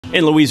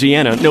In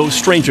Louisiana, no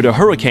stranger to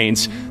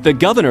hurricanes, the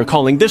governor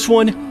calling this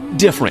one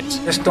different.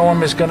 This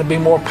storm is going to be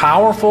more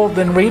powerful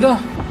than Rita.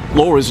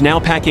 Laura's now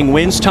packing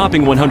winds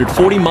topping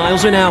 140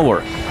 miles an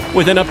hour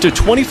with an up to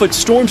 20-foot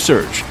storm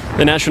surge.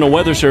 The National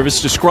Weather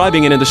Service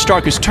describing it in the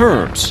starkest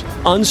terms: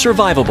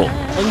 unsurvivable,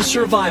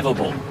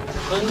 unsurvivable,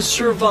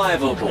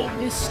 unsurvivable.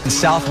 In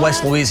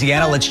southwest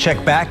Louisiana, let's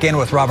check back in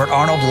with Robert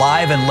Arnold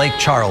live in Lake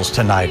Charles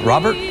tonight.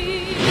 Robert?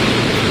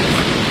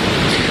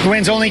 The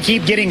winds only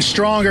keep getting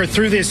stronger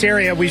through this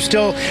area. We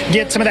still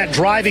get some of that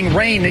driving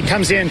rain that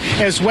comes in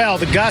as well.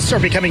 The gusts are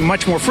becoming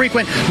much more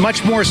frequent,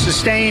 much more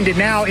sustained, and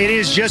now it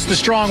is just the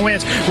strong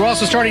winds. We're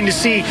also starting to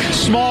see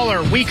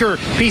smaller, weaker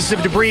pieces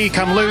of debris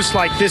come loose,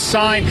 like this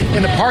sign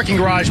in the parking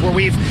garage where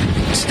we've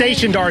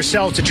stationed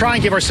ourselves to try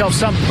and give ourselves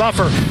some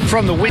buffer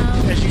from the wind.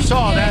 As you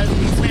saw,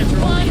 these winds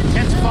are only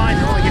intensifying,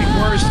 they're only getting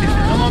worse, and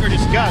they're no longer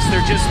just gusts,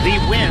 they're just the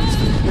winds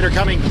that are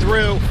coming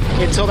through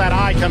until that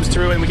eye comes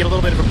through and we get a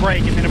little bit of a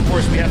break, and then of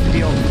course we have to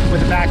deal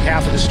with the back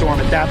half of the storm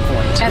at that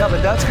point. Yeah,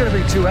 but that's going to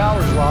be 2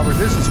 hours, Robert.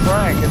 This is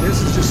Frank, and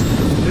this is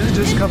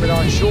just coming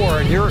on shore,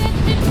 and you're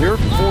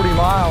 40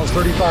 miles,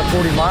 35,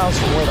 40 miles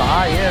from where the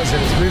high is,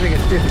 and it's moving at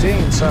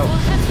 15. So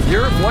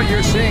what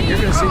you're seeing, you're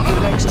going to see for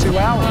the next 2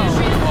 hours.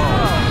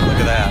 Oh, look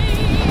at that.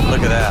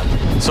 Look at that.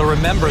 So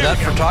remember, that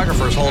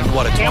photographer is holding,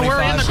 what, a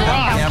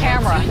 25-pound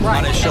camera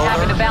on his shoulder?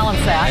 Having to balance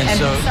that and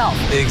himself.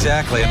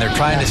 Exactly, and they're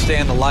trying to stay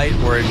in the light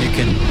where you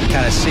can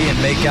kind of see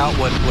and make out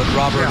what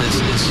Robert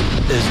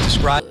is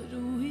describing.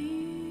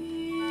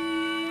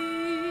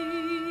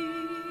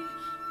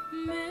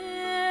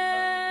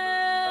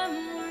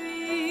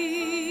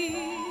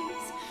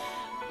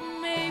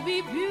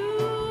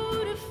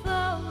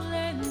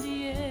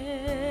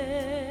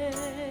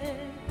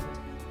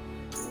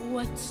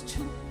 What's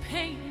too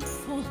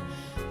painful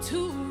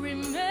to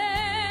remember?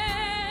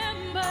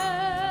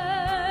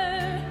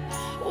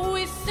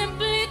 We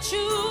simply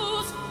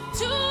choose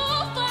to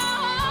forget.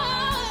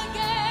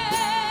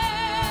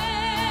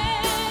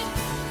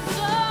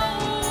 So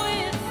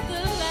it's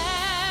the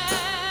laughter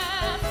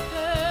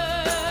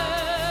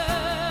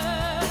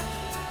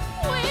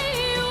we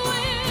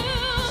will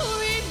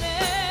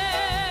remember.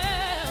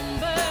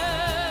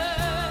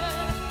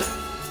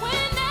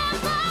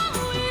 Whenever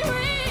we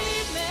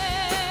remember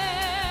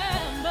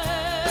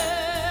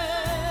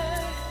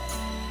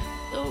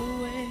the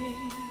way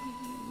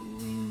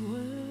we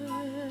were.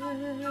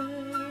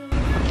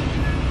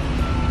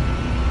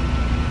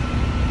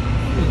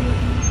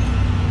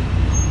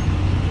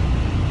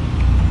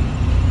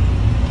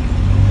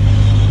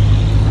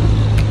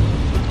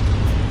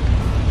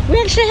 We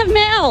actually have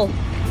mail.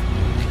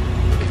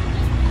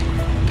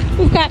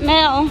 We've got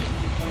mail.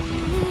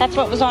 That's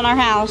what was on our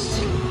house.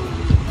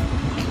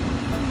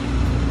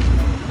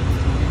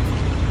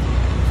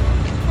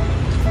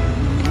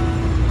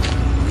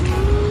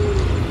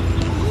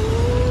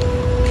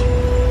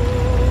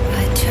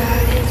 I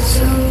tried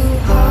so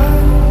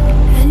hard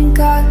and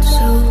got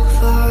so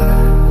far,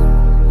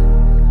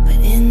 but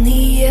in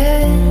the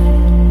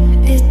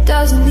end, it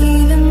doesn't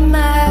even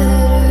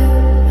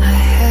matter. I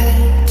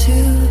had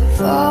to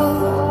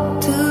fall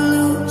to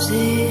lose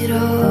it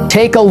all.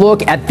 Take a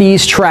look at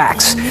these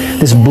tracks.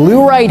 This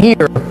blue right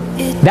here,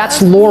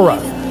 that's Laura.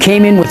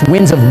 Came in with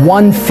winds of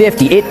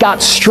 150. It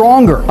got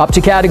stronger up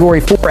to Category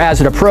 4 as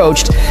it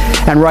approached.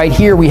 And right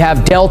here we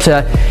have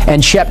Delta.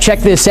 And Shep, check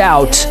this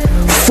out.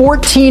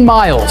 14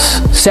 miles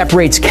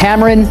separates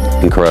Cameron.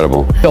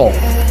 Incredible.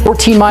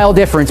 14-mile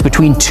difference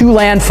between two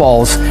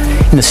landfalls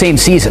in the same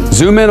season.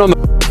 Zoom in on the...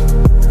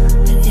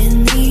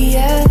 In the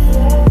end,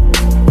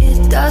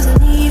 it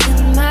doesn't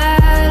even matter.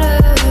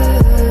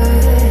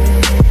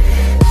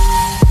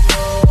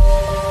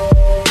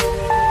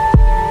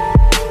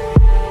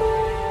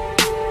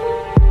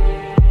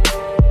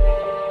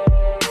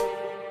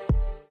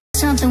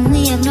 Something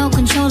we have no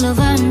control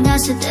over, and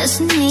that's what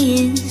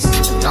destiny is.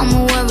 No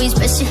more worries,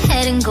 rest your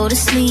head and go to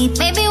sleep.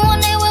 Maybe one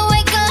day we'll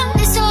wake up,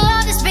 this will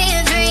all just be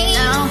a dream.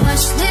 Now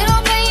hush,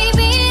 little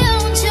baby,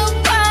 don't you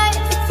cry.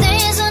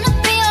 Everything's gonna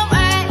be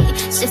alright.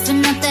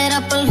 Sipping up that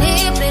upper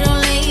lip, little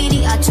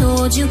lady, I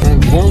told you.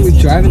 Weren't we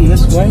driving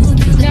this way?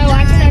 No,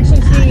 I can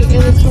actually see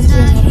it was supposed to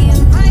be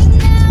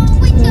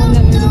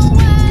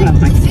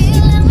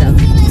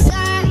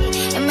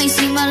it may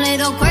seem a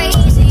little crazy.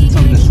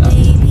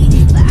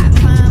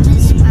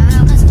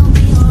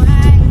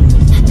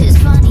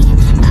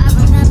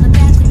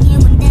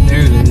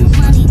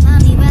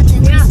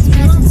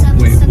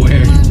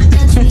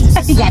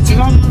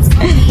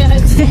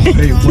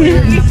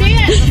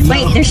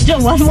 Wait, there's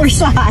still one more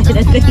side,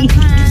 I think.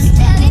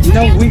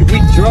 No, we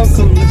drove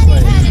them this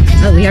way.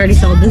 Oh, we already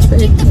saw this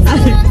thing. No,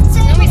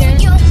 we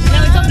didn't. No,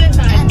 it's on this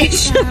side.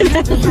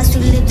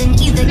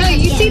 No,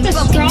 you see the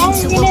strong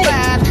in it?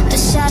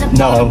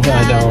 No, I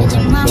don't.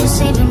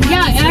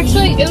 Yeah,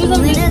 actually, it was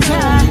on this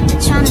side.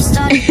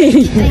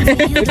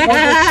 They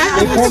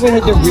probably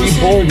had to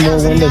reboard more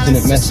windows and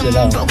it messed it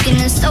up.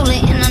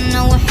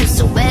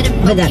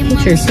 But that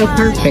picture is so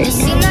perfect.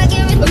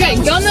 Okay,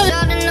 go on the...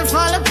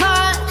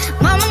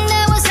 Mama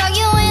never saw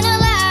you in a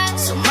lie,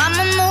 so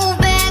mama moved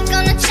back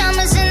on the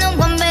Chalmers in the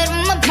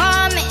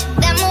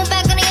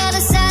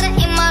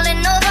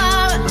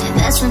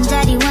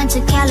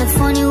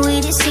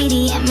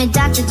me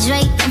Dr.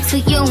 Dre, and for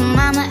you and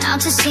mama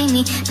out to see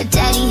me. But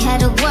daddy had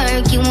to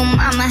work, you and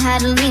mama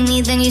had to leave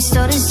me. Then you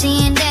started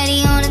seeing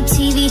daddy on the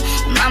TV,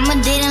 and mama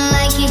didn't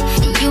like it.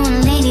 And you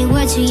and lady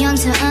were too young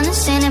to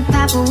understand that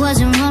papa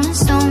wasn't Rolling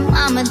Stone.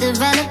 Mama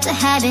developed a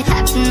habit,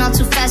 happened all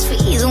too fast for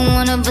either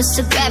one of us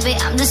to grab it.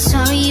 I'm just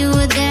sorry you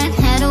were there and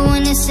had to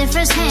witness it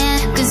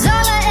firsthand. Cause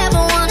all I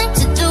ever wanted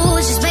to do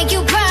was just make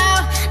you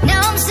proud.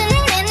 Now I'm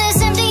sitting in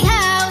this empty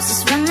house,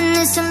 just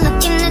reminiscing,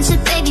 looking at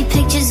your baby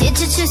pictures. It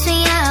just trips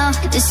me out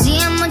to see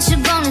how much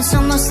you're grown. It's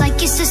almost like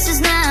your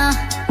sisters now.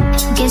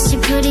 Guess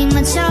you're pretty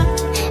much up,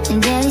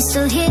 and daddy's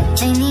still here.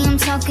 Lately I'm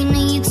talking to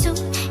you too.